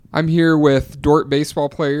I'm here with Dort baseball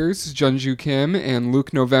players Junju Kim and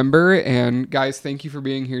Luke November. And guys, thank you for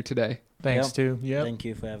being here today. Thanks, too. Yep. Thank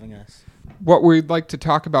you for having us. What we'd like to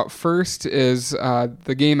talk about first is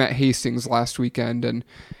the game at Hastings last weekend. And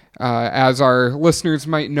as our listeners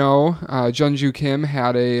might know, Junju Kim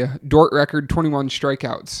had a Dort record 21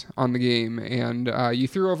 strikeouts on the game. And you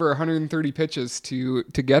threw over 130 pitches to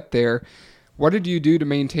get there. What did you do to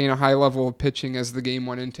maintain a high level of pitching as the game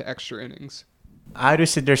went into extra innings? I would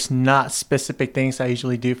say there's not specific things I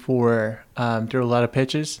usually do for through a lot of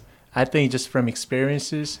pitches. I think just from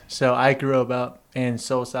experiences. So I grew up in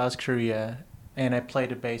Seoul, South Korea, and I played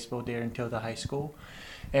the baseball there until the high school.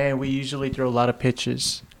 And we usually throw a lot of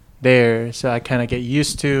pitches there. So I kind of get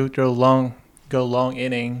used to go long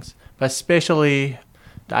innings. But especially,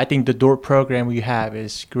 I think the Dort program we have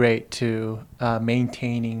is great to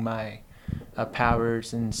maintaining my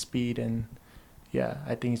powers and speed, and yeah,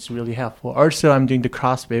 I think it's really helpful. Also, I'm doing the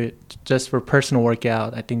CrossFit just for personal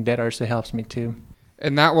workout. I think that also helps me too.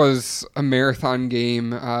 And that was a marathon game,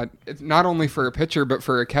 not only for a pitcher, but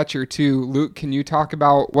for a catcher too. Luke, can you talk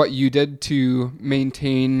about what you did to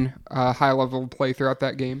maintain a high level of play throughout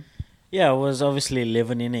that game? Yeah, it was obviously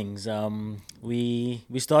 11 innings. We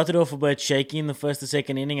started off a bit shaky in the first and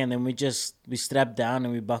second inning, and then we strapped down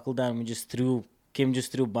and we buckled down. Kim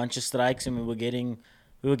just threw a bunch of strikes, and we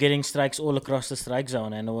were getting strikes all across the strike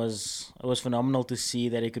zone, and it was phenomenal to see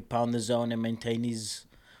that he could pound the zone and maintain his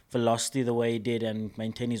velocity the way he did and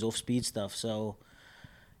maintain his off-speed stuff. So,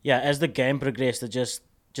 yeah, as the game progressed, it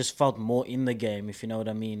just felt more in the game, if you know what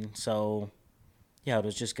I mean. So, yeah, it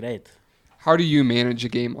was just great. How do you manage a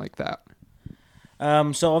game like that?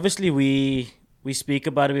 So obviously we speak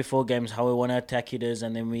about it before games, how we want to attack hitters,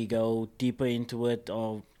 and then we go deeper into it,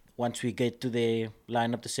 or once we get to the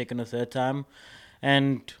lineup the second or third time.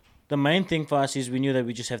 And the main thing for us is we knew that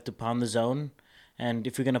we just have to pound the zone. And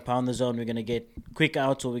if we're going to pound the zone, we're going to get quick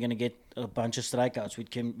outs or we're going to get a bunch of strikeouts,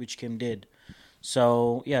 which Kim did.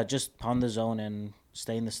 So, yeah, just pound the zone and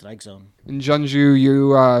stay in the strike zone. In Junju, you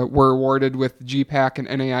were awarded with GPAC and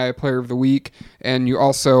NAIA Player of the Week, and you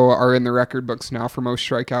also are in the record books now for most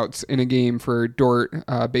strikeouts in a game for Dort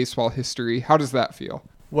baseball history. How does that feel?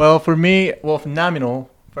 Well, for me,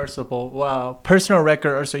 phenomenal, first of all. Wow, personal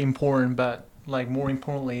record also important, but more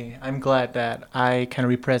importantly, I'm glad that I kind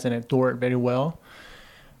of represented Dort very well.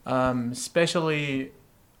 Especially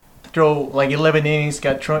throw 11 innings,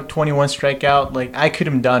 got 21 strikeout. I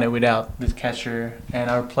couldn't have done it without this catcher and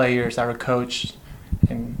our players, our coach,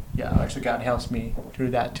 and yeah, also God helps me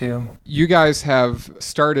through that too. You guys have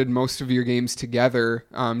started most of your games together.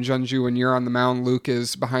 Junju, when you're on the mound, Luke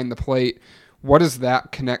is behind the plate. What does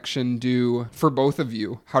that connection do for both of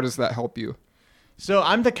you? How does that help you? So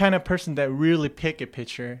I'm the kind of person that really pick a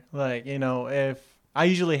pitcher. If I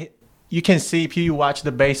usually, you can see if you watch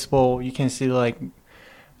the baseball, you can see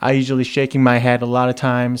I usually shaking my head a lot of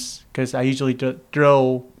times because I usually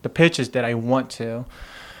throw the pitches that I want to.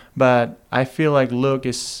 But I feel like Luke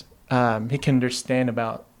is, he can understand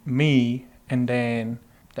about me, and then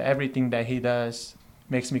everything that he does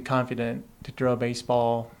makes me confident to throw a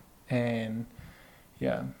baseball. And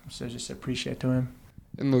yeah, so just appreciate to him.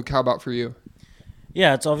 And Luke, how about for you?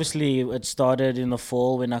 Yeah, it started in the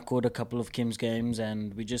fall when I caught a couple of Kim's games,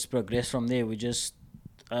 and we just progressed from there.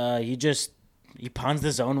 He pounds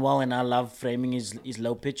the zone well, and I love framing his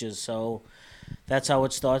low pitches. So that's how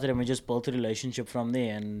it started, and we just built a relationship from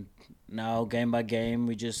there. And now, game by game,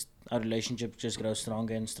 our relationship just grows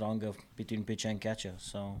stronger and stronger between pitcher and catcher.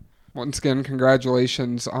 So once again,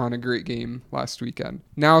 congratulations on a great game last weekend.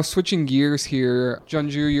 Now, switching gears here,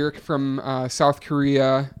 Junju, you're from South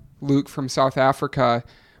Korea. Luke from South Africa.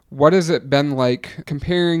 What has it been like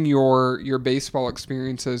comparing your baseball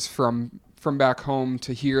experiences from back home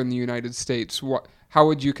to here in the United States? How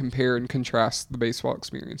would you compare and contrast the baseball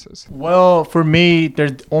experiences? Well, for me,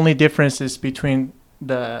 there's only differences between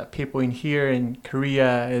the people in here and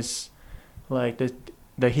Korea is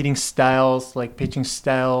the hitting styles, pitching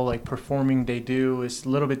style, performing they do is a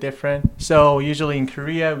little bit different. So usually in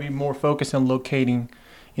Korea, we more focus on locating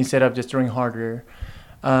instead of just throwing harder.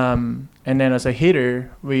 And then as a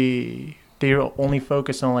hitter, they only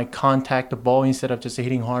focus on contact the ball instead of just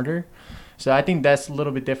hitting harder. So I think that's a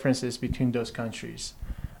little bit differences between those countries.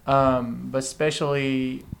 But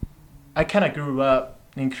especially, I kind of grew up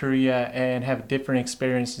in Korea and have different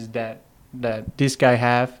experiences that this guy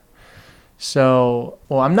have. So,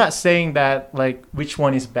 I'm not saying that which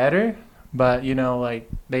one is better, but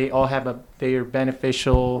they all have their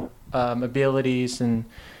beneficial abilities and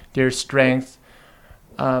their strengths.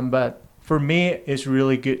 But for me, it's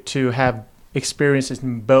really good to have experiences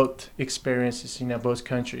in both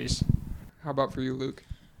countries. How about for you, Luke?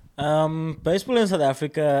 Baseball in South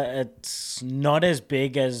Africa, it's not as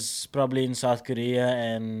big as probably in South Korea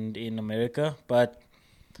and in America, but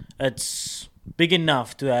it's big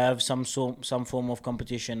enough to have some form of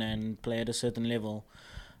competition and play at a certain level.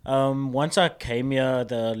 Once I came here,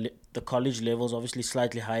 the college level is obviously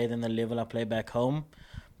slightly higher than the level I play back home,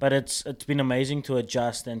 but it's been amazing to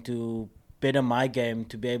adjust and to better my game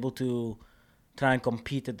to be able to try and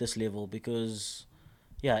compete at this level because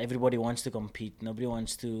everybody wants to compete. Nobody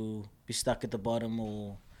wants to be stuck at the bottom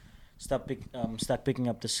or stuck picking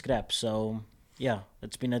up the scraps. So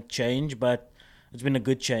it's been a change, but it's been a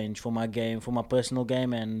good change for my game, for my personal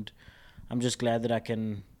game, and I'm just glad that I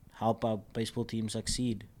can help our baseball team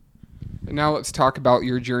succeed. And now let's talk about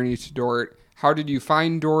your journey to Dordt. How did you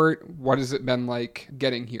find Dordt? What has it been like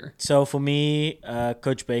getting here? So for me,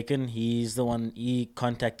 Coach Bacon, he's the one, he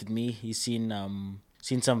contacted me. He's seen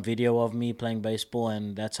some video of me playing baseball,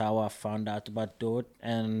 and that's how I found out about Dordt.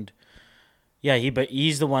 And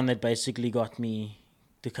he's the one that basically got me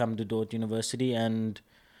to come to Dordt University, and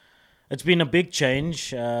it's been a big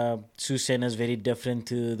change. Susen is very different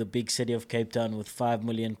to the big city of Cape Town with 5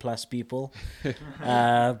 million plus people,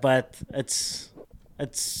 but it's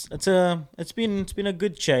been a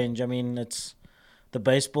good change. I mean, the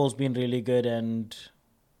baseball's been really good, and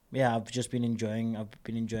I've been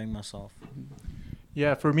enjoying myself.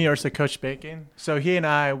 Yeah, for me, also Coach Bacon. So he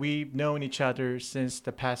and we've known each other since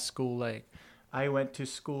the past school. Like, I went to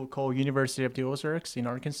school called University of the Ozarks in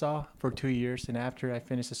Arkansas for 2 years, and after I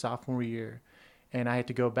finished the sophomore year, and I had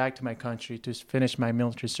to go back to my country to finish my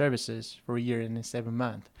military services for a year and 7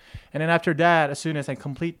 months. And then after that, as soon as I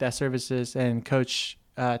complete that services, and Coach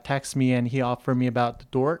texted me and he offered me about the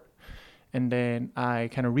Dordt, and then I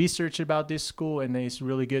kind of researched about this school, and it's a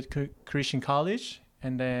really good Christian college,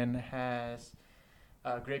 and then has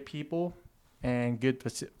great people and good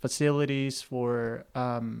facilities for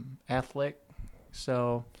athletic.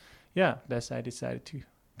 So, that's why I decided to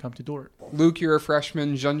come to Dordt. Luke, you're a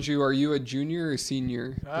freshman. Junju, are you a junior or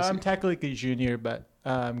senior? I'm technically junior, but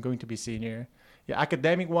I'm going to be senior. Yeah,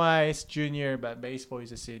 academic-wise, junior, but baseball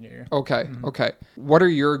is a senior. Okay, okay. What are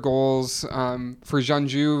your goals for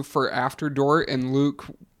Junju for after Dordt, and Luke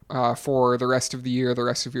for the rest of the year, the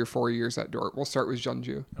rest of your 4 years at Dordt? We'll start with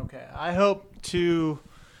Junju. Okay, I hope to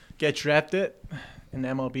get drafted in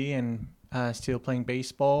MLB and still playing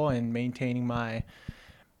baseball and maintaining my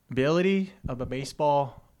ability of a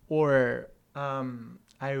baseball, or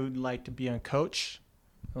I would like to be a coach,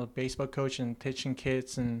 a baseball coach, and teaching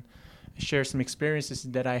kids and share some experiences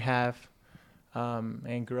that I have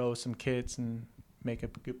and grow some kids and make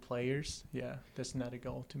up good players. Yeah, that's not a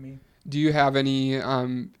goal to me. Do you have any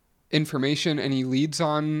information, any leads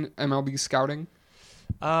on MLB scouting?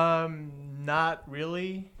 Not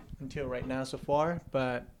really until right now so far,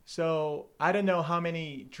 but so I don't know how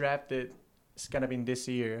many drafted it's gonna be this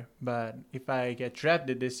year, but if I get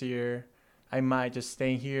drafted this year, I might just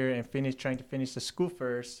stay here and trying to finish the school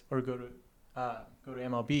first, or go to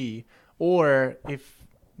MLB, or if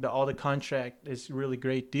all the contract is a really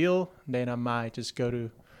great deal, then I might just go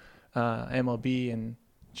to MLB and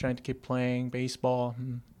trying to keep playing baseball.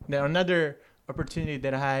 Now another opportunity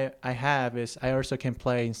that I have is I also can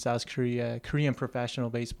play in South Korea, Korean Professional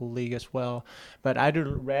Baseball League as well. But I'd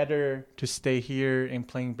rather to stay here and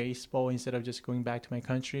playing baseball instead of just going back to my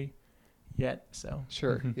country yet. So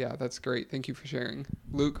sure. Yeah, that's great. Thank you for sharing.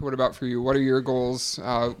 Luke, what about for you? What are your goals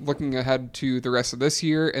looking ahead to the rest of this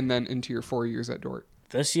year and then into your 4 years at Dordt?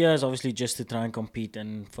 This year is obviously just to try and compete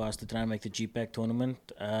and for us to try and make the GPAC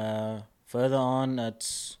tournament. Further on,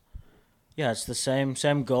 it's the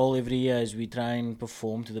same goal every year as we try and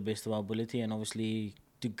perform to the best of our ability, and obviously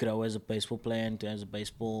to grow as a baseball player and as a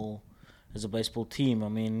baseball team. I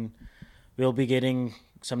mean, we'll be getting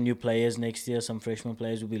some new players next year, some freshman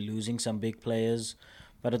players. We'll be losing some big players,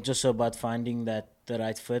 but it's just about finding the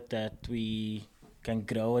right fit that we can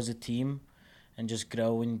grow as a team and just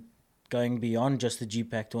grow and going beyond just the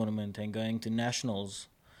GPAC tournament and going to nationals.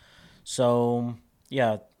 So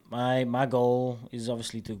my goal is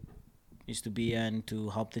obviously to be and to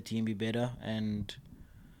help the team be better and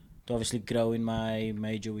to obviously grow in my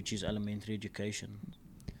major, which is elementary education.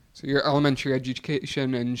 So you're elementary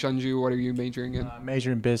education, and Junju, what are you majoring in?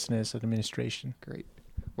 Major in business administration. Great.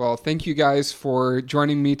 Well, thank you guys for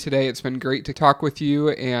joining me today. It's been great to talk with you,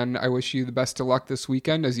 and I wish you the best of luck this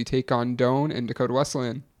weekend as you take on Doane and Dakota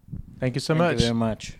Wesleyan. Thank you so much. Thank you very much.